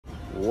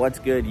What's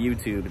good,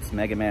 YouTube? It's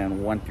Mega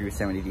Man 1 through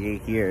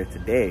 78 here.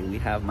 Today we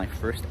have my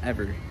first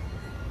ever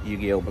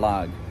Yu-Gi-Oh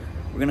blog.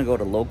 We're gonna go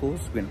to locals.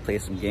 We're gonna play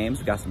some games.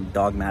 We got some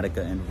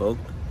Dogmatica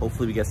invoked.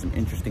 Hopefully we get some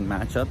interesting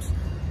matchups.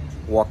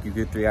 Walk you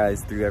through three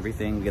eyes through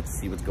everything. We get to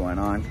see what's going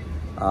on.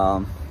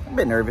 I'm a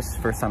bit nervous.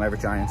 First time ever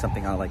trying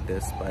something out like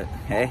this, but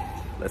hey,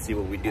 let's see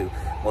what we do.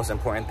 Most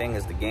important thing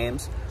is the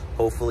games.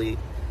 Hopefully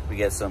we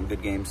get some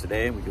good games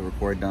today. We can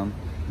record them.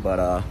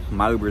 But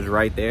my Uber's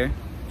right there,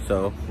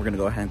 so we're gonna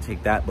go ahead and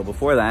take that. But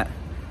before that,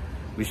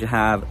 we should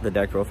have the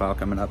deck profile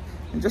coming up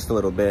in just a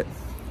little bit.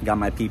 Got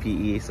my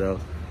PPE, so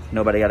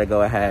nobody got to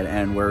go ahead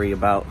and worry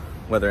about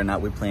whether or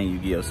not we're playing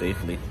Yu-Gi-Oh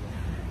safely.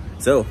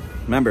 So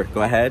remember,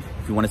 go ahead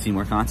if you want to see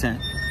more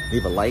content,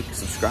 leave a like,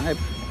 subscribe,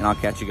 and I'll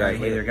catch you guys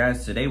later. Hey there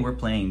guys, today we're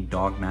playing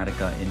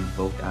Dogmatica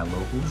invoked at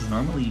locals.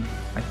 Normally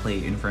I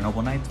play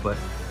Infernoble Nights, but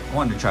I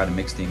wanted to try to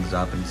mix things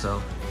up, and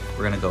so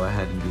we're gonna go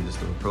ahead and do this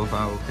little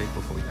profile real quick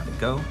before we gotta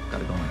go.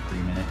 Gotta go in like 3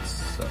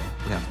 minutes. So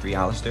we have 3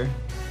 Alistair,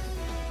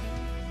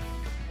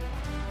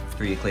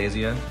 3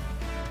 Ecclesia,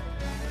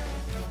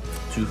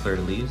 2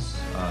 Fleur-de-Lis.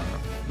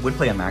 Would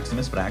play a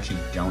Maximus, but I actually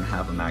don't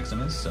have a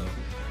Maximus, so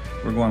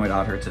we're going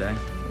without her today,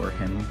 or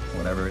him,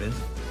 whatever it is.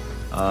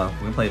 We're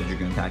gonna play the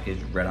Dragoon package,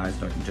 Red Eyes,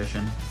 Dark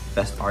Magician,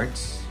 Best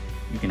Arts.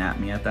 You can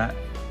at me at that.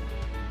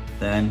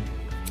 Then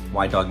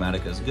why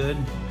Dogmatica is good.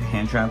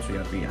 Hand traps, we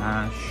got 3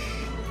 Ash,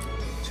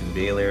 2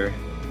 Veiler,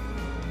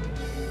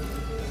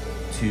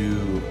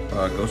 2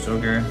 Ghost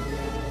Ogre.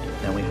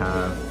 Then we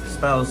have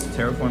spells,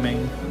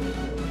 Terraforming,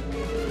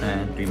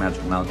 and 3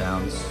 Magical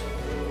Meltdowns,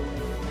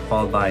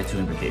 followed by 2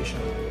 Invocation.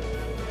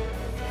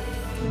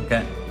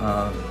 Okay,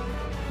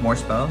 more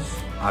spells.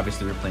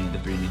 Obviously we're playing the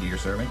 3 Meteor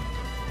Servant.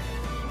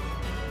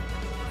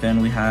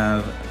 Then we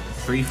have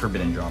 3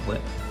 Forbidden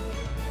Droplet.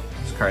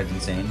 This card's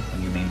insane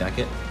when you main deck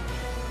it.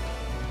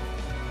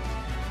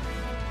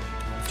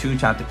 2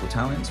 Tactical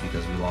Talents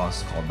because we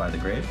lost Called by the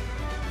Grave.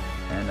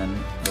 And then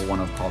the 1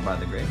 of Called by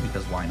the Grave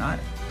because why not?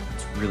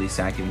 It's really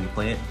sacky when you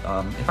play it.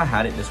 If I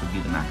had it, this would be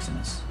the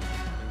Maximus.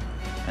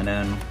 And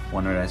then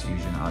 1 Red Eyes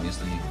Fusion,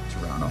 obviously, to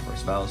round off our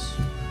spells.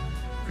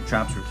 For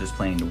traps, we're just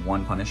playing the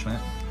 1 Punishment.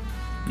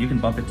 You can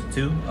bump it to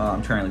 2.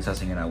 I'm currently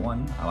testing it at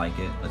 1. I like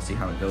it. Let's see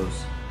how it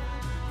goes.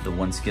 The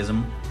 1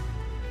 Schism.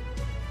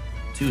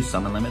 2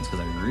 Summon Limits,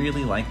 because I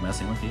really like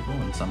messing with people,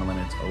 and Summon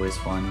Limits always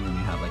fun when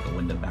you have like a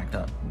window backed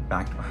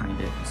behind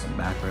it, and some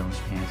back row and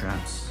some hand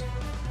traps.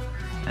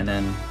 And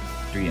then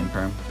 3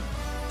 Imperm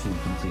to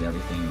complete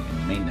everything in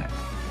the main deck.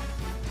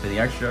 For the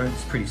extra,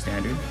 it's pretty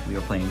standard. We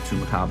are playing 2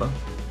 Macabre,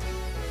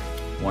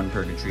 1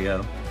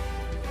 Purgatrio,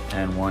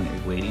 and 1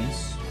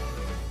 Iguades.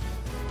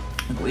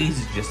 Iguades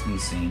is just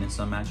insane in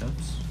some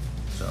matchups,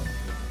 so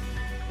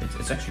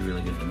it's actually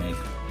really good to make.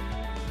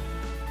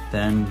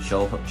 Then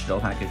Shell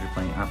package, we're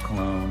playing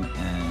Apcalone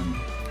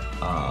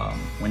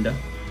and Winda.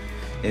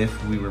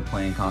 If we were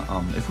playing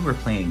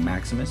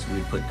Maximus, we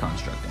would put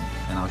Construct in,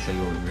 and I'll show you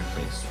what we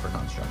replace for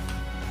Construct.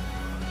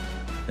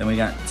 Then we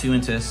got 2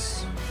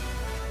 Intis,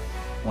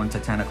 1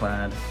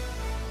 Titaniclad,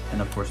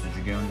 and of course the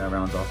Dragoon. That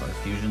rounds off our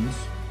fusions.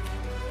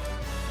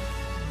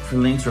 For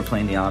links, we're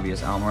playing the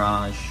obvious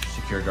Almirage,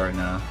 Secure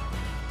Gardena,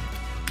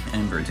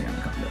 and Vertic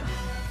Anaconda.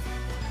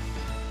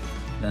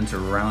 Then to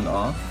round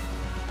off,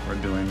 we're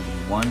doing the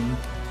 1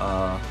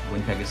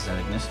 Wind Pegasus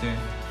at Ignister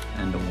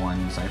and the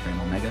 1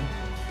 Cyframe Omega.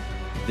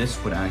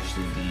 This would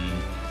actually be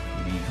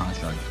the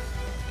Construct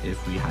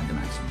if we had the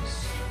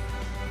Maximus.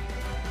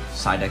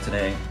 Side deck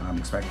today, I'm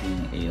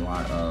expecting a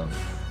lot of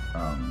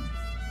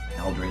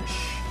Eldritch,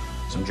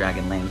 some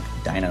Dragon Link,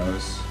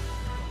 Dinos.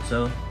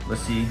 So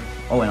let's see.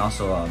 Oh, and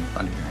also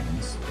Thunder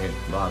Dragons.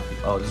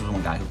 Oh, this is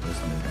one guy who plays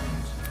Thunder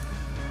Dragons.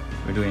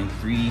 We're doing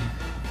 3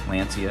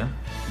 Lancia,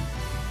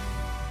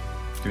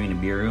 3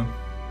 Nibiru,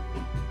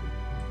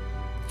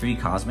 3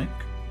 Cosmic,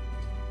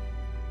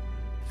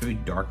 3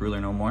 Dark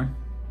Ruler No More,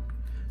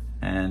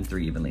 and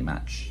 3 Evenly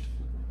Matched.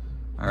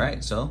 All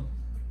right, so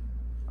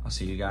I'll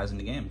see you guys in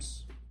the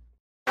games.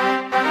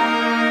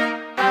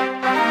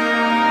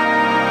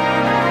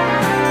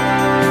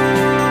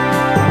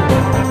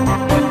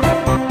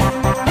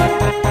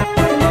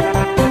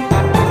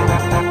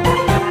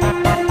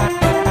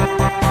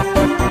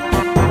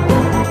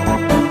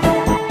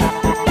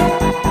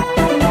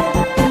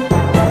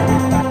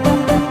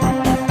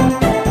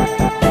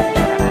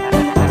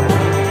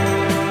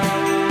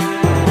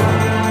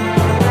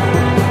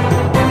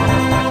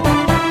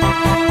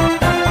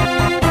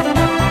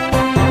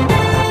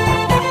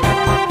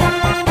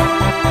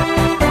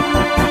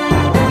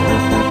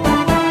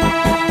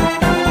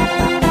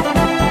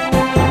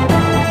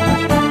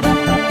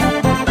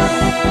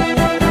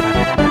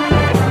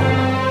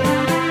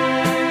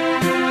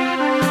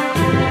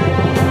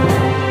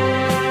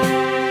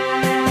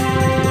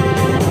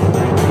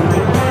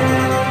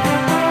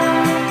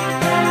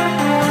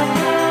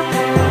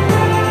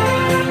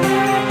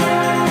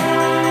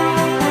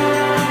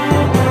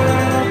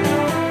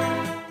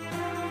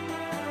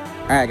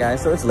 Alright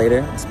guys, so it's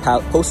later. It's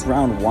post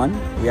round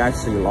 1. We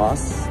actually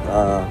lost.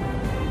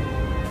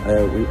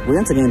 We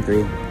went to game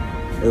 3.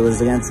 It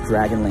was against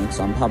Dragon Link,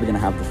 so I'm probably gonna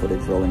have the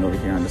footage rolling over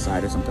here on the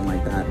side or something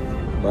like that.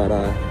 But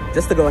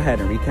just to go ahead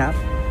and recap,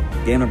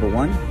 game number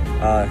 1,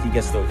 he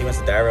wants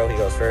to Darrow, he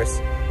goes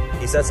first.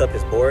 He sets up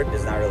his board.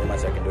 There's not really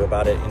much I can do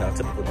about it, you know,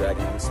 typical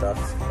Dragon Link stuff.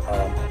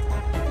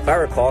 If I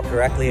recall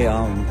correctly,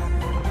 I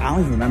don't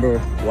even remember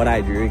what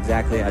I drew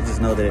exactly. I just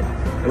know that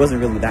it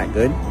wasn't really that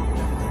good.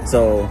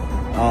 So,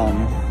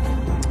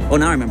 oh,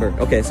 now I remember.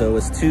 Okay, so it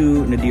was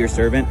 2 Nadir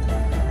Servant,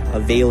 a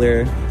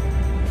Veiler,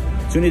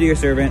 2 Nadir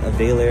Servant, a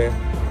Veiler,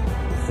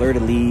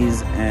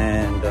 Fleur-de-Lis,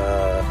 and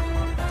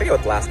I forget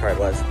what the last card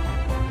was.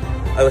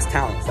 Oh, it was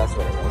Talents, that's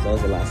what it was. That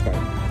was the last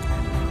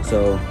card.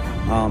 So,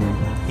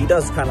 he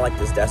does kind of like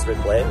this desperate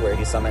play where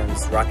he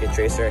summons Rocket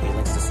Tracer, he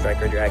links the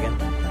Striker Dragon.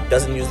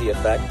 Doesn't use the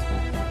effect,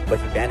 but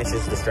he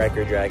banishes the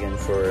Striker Dragon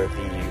for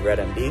the Red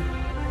MD,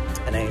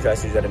 and then he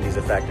tries to use Red MD's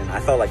effect, and I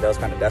felt like that was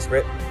kind of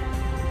desperate.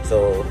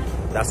 So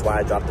that's why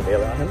I dropped the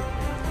Veiler on him.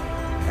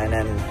 And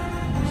then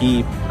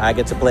I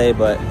get to play,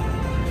 but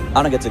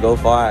I don't get to go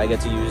far. I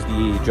get to use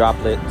the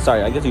Droplet,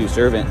 I get to use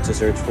Servant to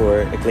search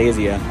for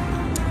Ecclesia.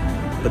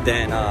 But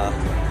then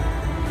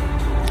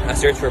I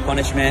search for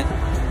Punishment,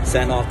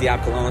 send off the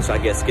App Cologne, so I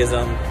get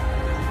Schism.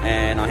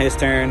 And on his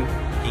turn,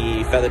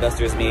 he Feather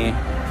Dusters me,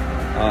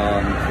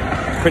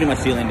 pretty much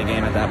sealing the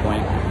game at that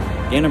point.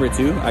 Game number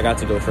 2, I got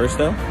to go first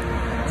though.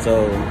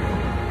 So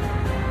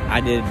I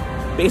did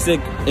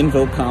basic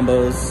invoke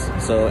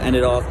combos, so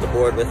ended off the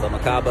board with a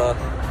Makaba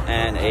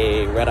and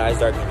a Red Eyes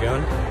Dark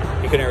Dragoon.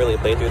 He couldn't really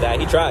play through that.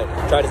 He tried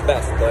his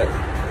best, but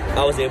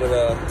I was able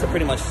to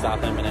pretty much stop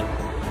him and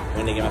then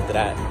win the game after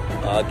that.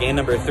 Game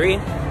number 3,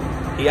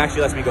 he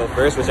actually lets me go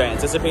first, which I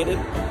anticipated,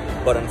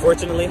 but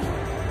unfortunately,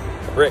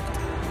 bricked.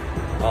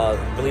 I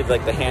believe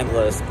like the hand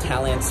was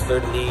Talents,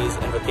 Fleur-de-Lis,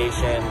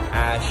 Invocation,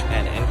 Ash,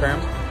 and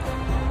Infirm.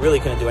 Really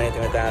couldn't do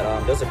anything with that.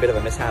 There was a bit of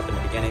a mishap in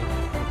the beginning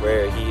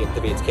where he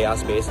activates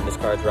Chaos Base and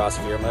discards Raw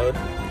Sphere mode.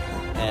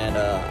 And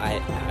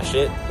I Ash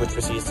it, which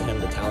proceeds to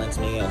him to Talents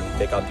me and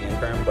take out the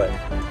Infirm, but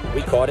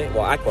we caught it.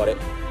 Well, I caught it.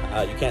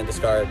 You can't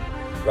discard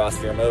Raw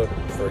Sphere mode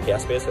for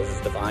Chaos Base because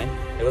it's Divine.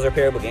 It was a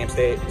repairable game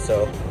state,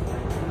 so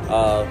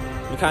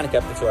we kind of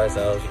kept it to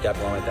ourselves. We kept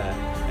going with that.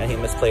 And he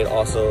misplayed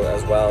also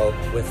as well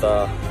with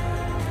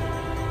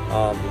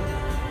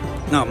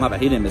no, my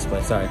bad, he didn't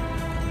misplay, sorry.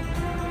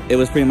 It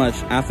was pretty much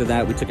after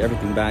that, we took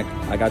everything back.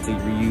 I got to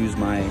reuse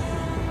my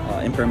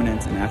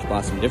Impermanence and Ash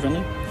Blossom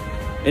differently.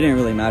 It didn't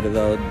really matter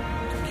though.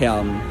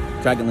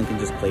 Dragon Link can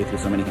just play through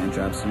so many hand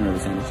traps, didn't really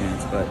stand a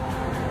chance. But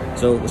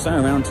so we're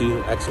starting round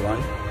 2,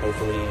 X1.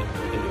 Hopefully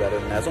we can do better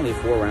than that. It's only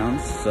 4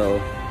 rounds,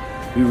 so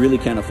we really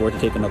can't afford to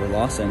take another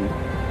loss. And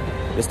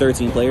there's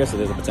 13 players, so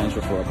there's a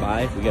potential for a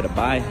bye. If we get a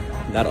bye,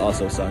 that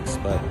also sucks,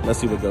 but let's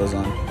see what goes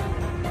on.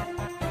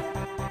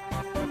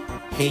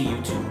 Hey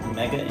YouTube,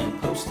 Mega in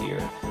Post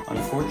here.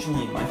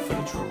 Unfortunately, my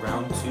footage for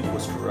round 2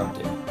 was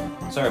corrupted.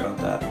 Sorry about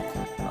that.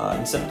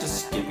 Instead of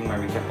just skipping my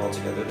recap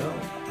altogether though,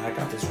 I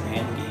got this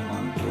random game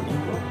on Building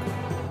Book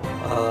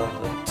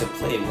to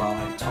play while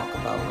I talk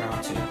about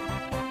round 2.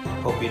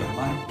 Hope you don't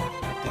mind.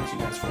 Thanks you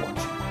guys for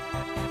watching.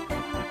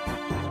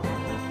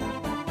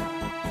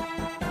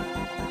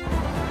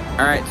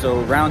 Alright,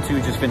 so round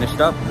 2 just finished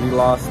up. We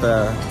lost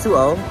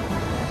 2-0.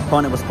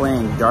 Opponent was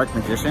playing Dark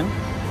Magician.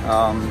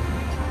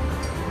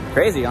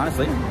 Crazy,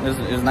 honestly.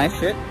 It was nice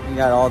shit. You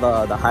got all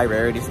the high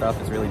rarity stuff.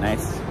 It's really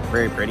nice,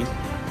 very pretty.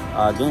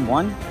 Game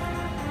 1,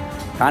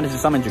 kind of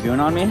just summoned Dragoon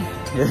on me.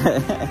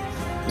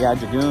 He had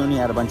Dragoon, he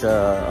had a bunch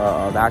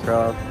of back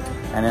row,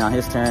 and then on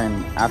his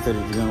turn, after the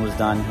Dragoon was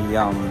done, he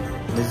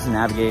just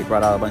Navigate,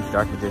 brought out a bunch of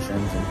Dark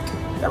Magicians,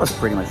 and that was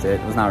pretty much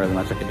it. There's not really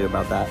much I could do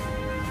about that.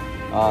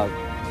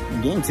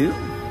 Game 2,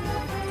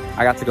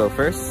 I got to go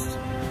first.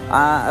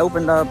 I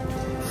opened up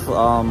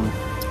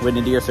with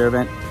Nadir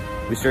Servant.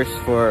 We searched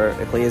for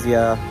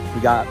Ecclesia,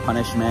 we got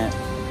Punishment,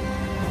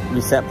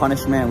 we set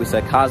Punishment, we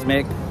set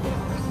Cosmic,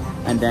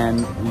 and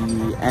then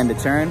we end the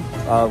turn.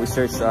 We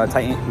searched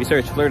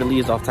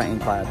Fleur-de-Lis off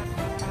Titanclad.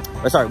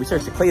 Or sorry, we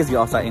searched Ecclesia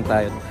off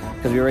Titanclad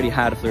because we already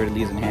had a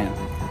Fleur-de-Lis in hand.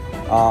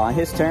 On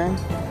his turn,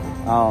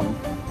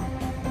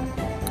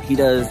 he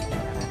does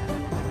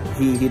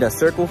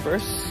Circle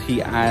first.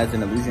 He adds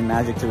an Illusion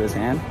Magic to his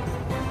hand.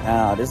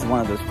 This is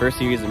one of those first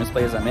series of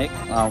misplays I make.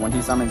 When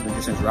he summons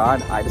Magician's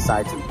Rod, I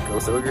decide to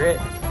Ghost Ogre it.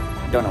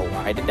 Don't know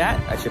why I did that.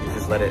 I should have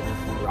just let it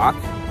rock.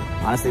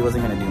 Honestly, it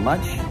wasn't going to do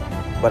much.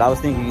 But I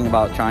was thinking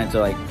about trying to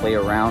like play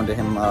around to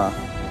him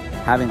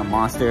having a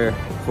monster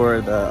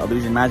for the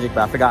Illusion Magic,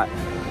 but I forgot.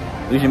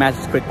 Illusion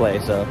Magic's quick play,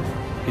 so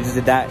he just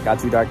did that, got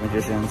 2 Dark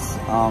Magicians.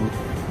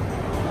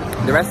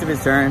 The rest of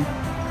his turn,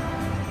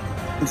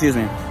 excuse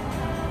me,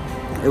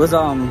 it was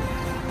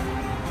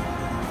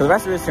for the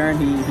rest of his turn,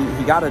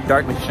 he got a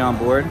Dark Magician on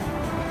board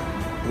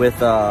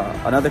with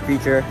another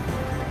creature.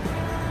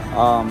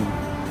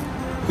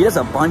 He does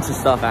a bunch of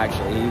stuff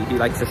actually. He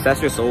like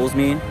Successor Souls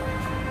me,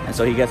 and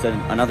so he gets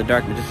another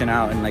Dark Magician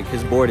out, and like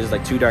his board is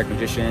like 2 Dark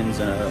Magicians,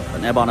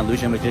 an Ebon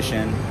Illusion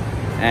Magician,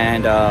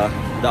 and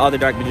the other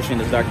Dark Magician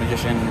is Dark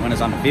Magician when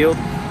it's on the field.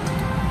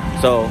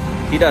 So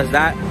he does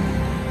that.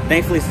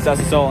 Thankfully,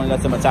 Successor Soul only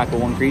lets him attack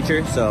with 1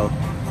 creature, so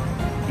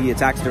He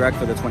attacks direct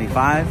for the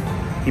 25.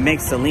 He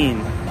makes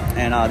Celine,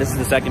 and this is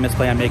the second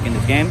misplay I'm making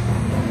this game.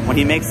 When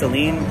he makes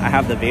Celine, I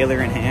have the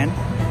Veiler in hand.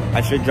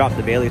 I should drop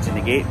the Veiler to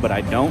negate, but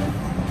I don't.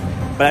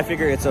 But I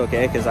figure it's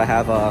okay because I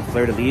have a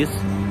Fleur-de-Lis.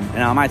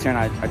 And on my turn,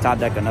 I top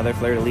deck another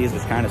Fleur-de-Lis,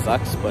 which kind of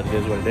sucks, but it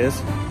is what it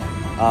is.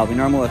 We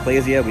normal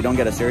Ecclesia. We don't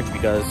get a search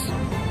because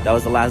that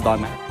was the last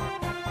dog match.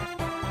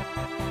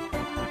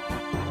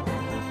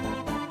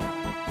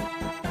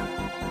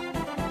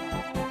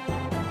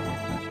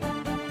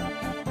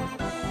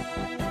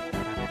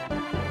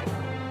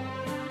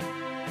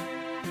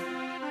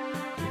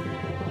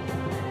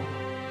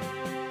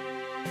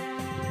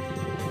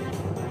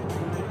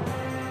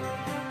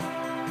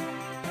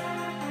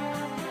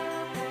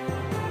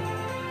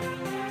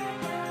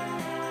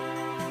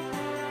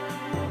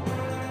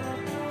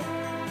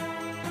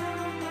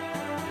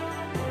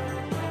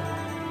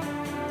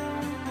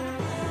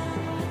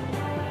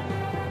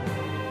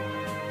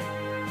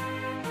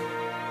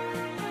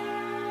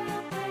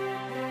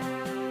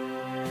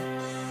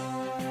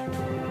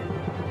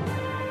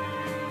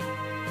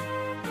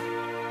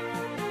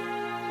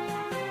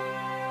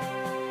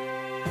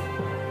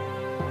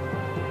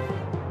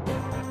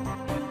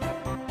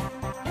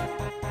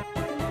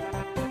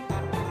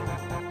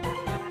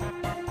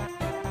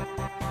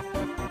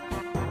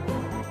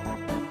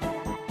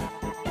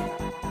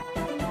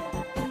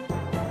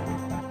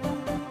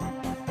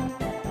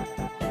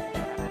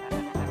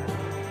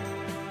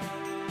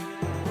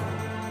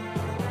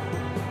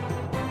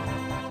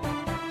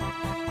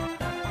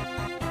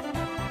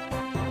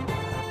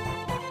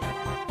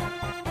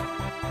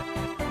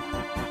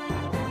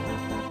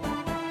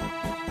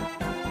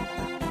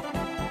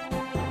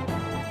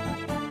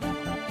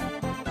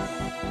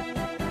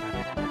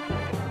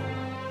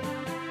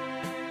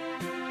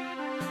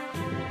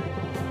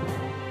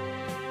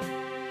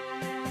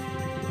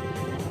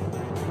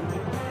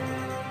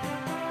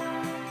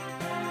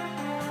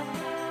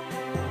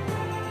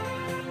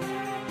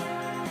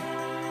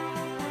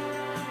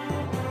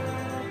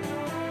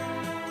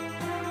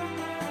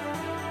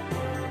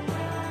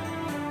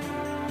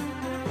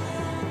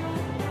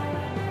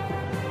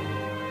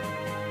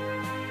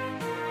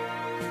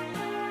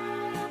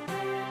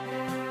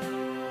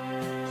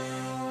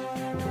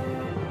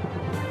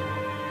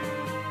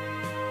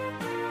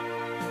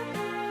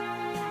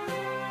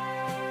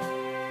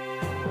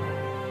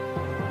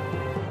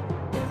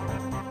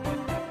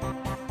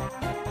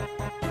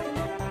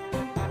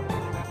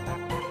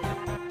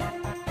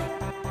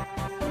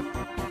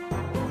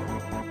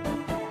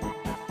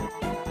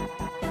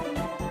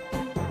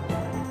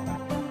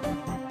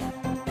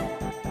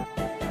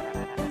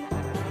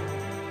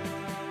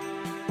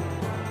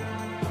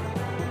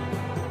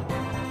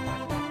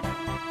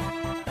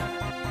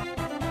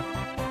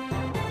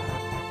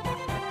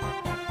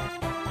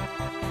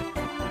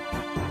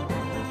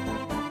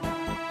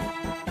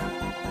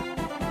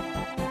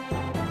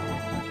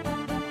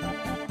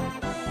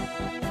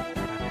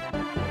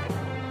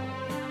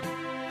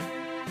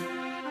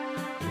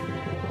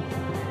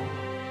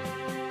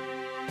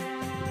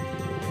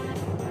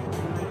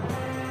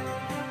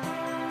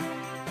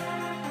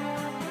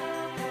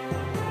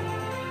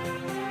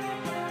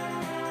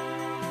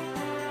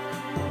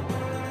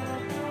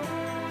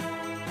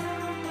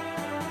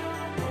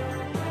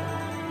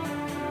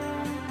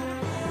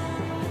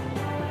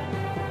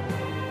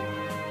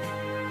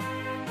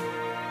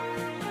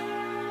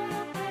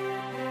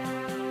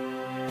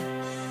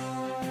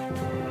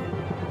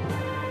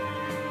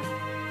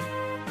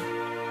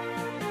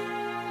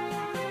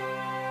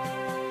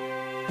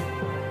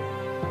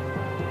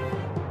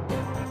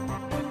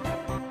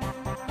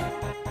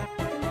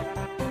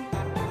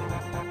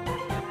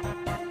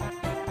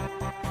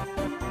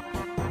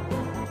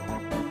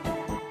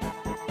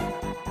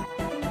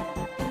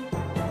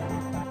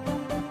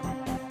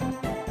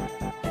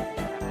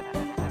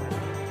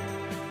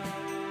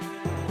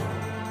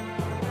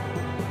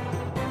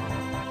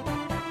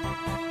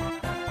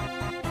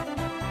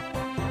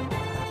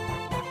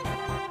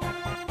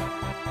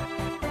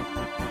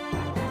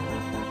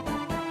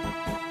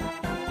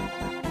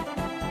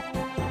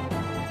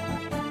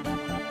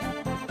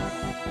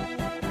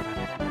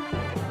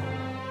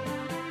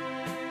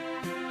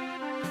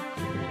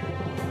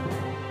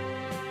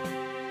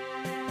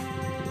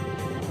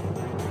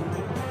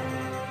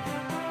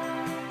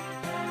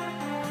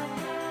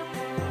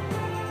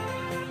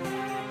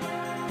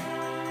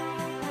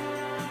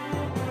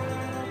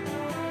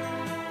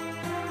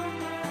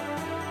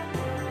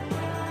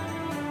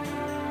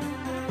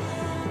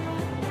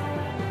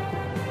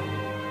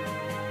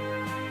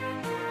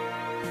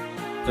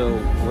 So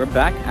we're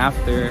back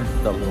after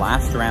the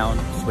last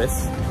round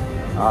Swiss.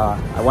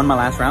 I won my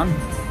last round,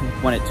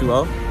 won it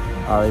 2-0.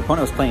 The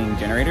opponent was playing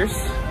generators.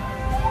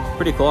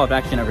 Pretty cool, I've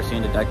actually never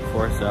seen the deck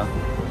before, so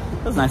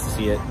it was nice to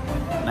see it.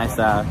 Nice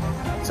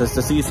just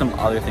to see some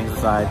other things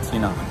besides, you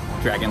know,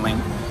 Dragon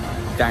Link,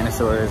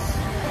 dinosaurs,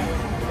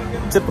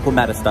 typical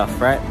meta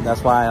stuff, right?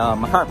 That's why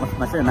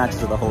my favorite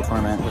matches of the whole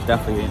tournament was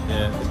definitely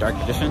the Dark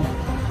Magician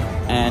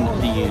and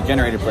the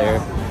generator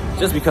player.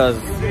 just because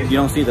you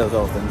don't see those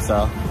often.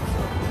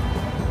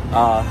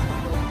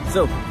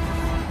 So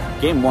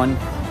game one,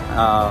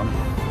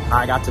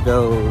 I got to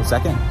go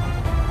second.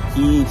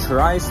 He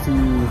tries to,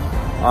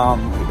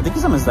 I think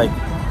he summons like,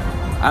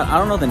 I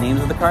don't know the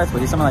names of the cards,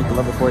 but he summoned like the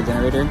level 4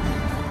 generator.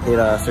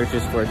 It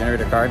searches for a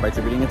generator card by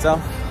tributing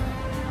itself.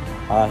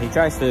 He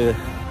tries to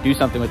do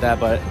something with that,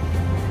 but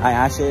I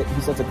ash it.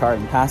 He sets a card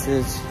in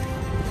passage.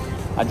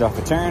 I draw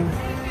for turn.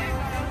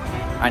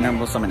 I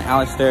normal summon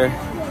Alistair.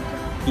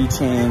 He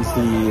changed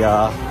the,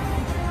 I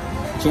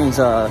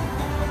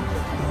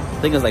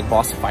think it was like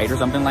boss fight or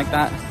something like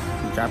that.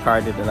 The trap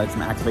card did lets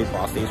him activate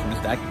boss stage from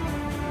his deck.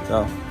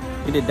 So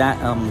he did that.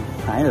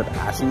 I ended up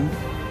ashing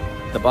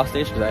the boss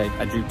stage because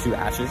I drew 2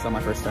 ashes on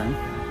my first turn.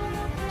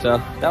 So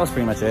that was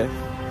pretty much it.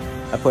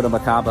 I put a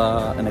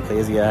Macabre and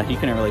Ecclesia. He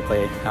couldn't really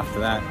play after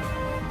that.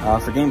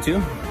 For game 2,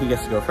 he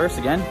gets to go first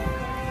again.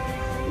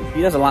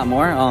 He does a lot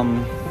more.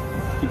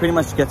 He pretty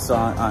much gets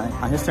on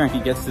his turn. He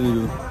gets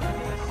to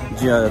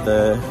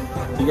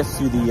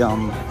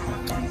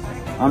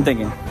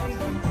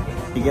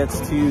he gets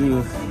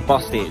to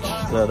boss stage,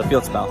 the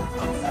field spell,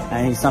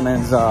 and he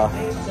summons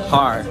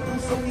Har.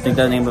 I think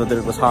the name of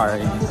it was Har.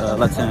 It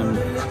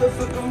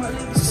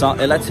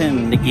lets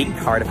him negate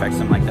card effects,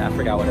 something like that. I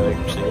forgot what it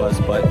actually was,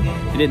 but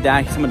he did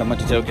that. He summoned a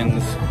bunch of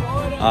tokens.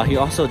 He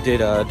also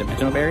did a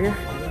dimensional barrier,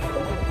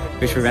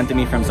 which prevented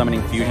me from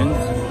summoning fusions.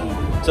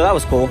 So that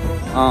was cool.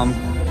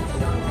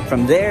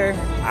 From there,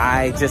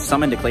 I just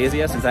summoned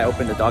Ecclesia since I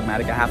opened a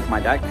Dogmatic at half of my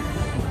deck,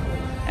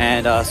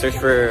 and searched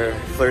for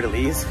Fleur de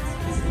Lis,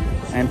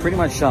 and pretty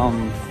much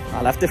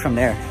I left it from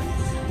there.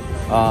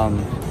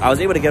 I was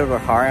able to get over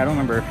Har. I don't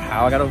remember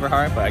how I got over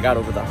Har, but I got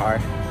over the Har.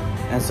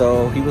 And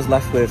so he was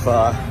left with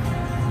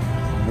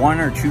 1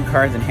 or 2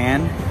 cards in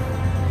hand.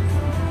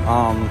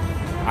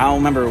 I don't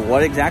remember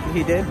what exactly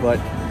he did, but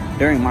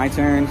during my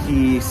turn,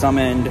 he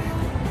summoned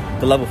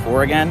the level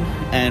 4 again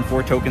and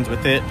 4 tokens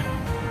with it.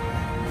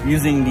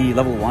 Using the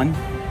level 1,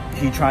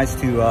 he tries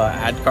to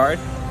add card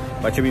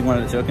by tributing one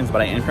of the tokens,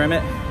 but I imprint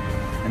it,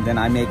 and then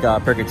I make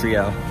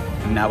Purgatrio,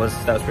 and that was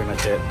pretty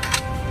much it.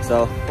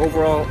 So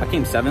overall, I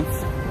came 7th.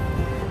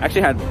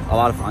 Actually had a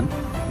lot of fun,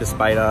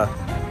 despite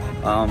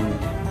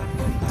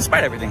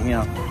everything. You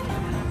know,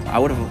 I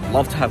would have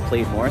loved to have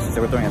played more since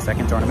they were throwing a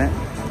second tournament,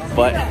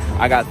 but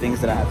I got things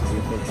that I have to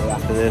do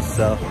after this.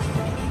 So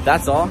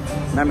that's all.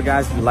 Remember,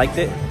 guys, if you liked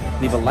it,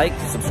 leave a like,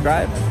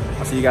 subscribe.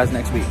 I'll see you guys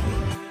next week.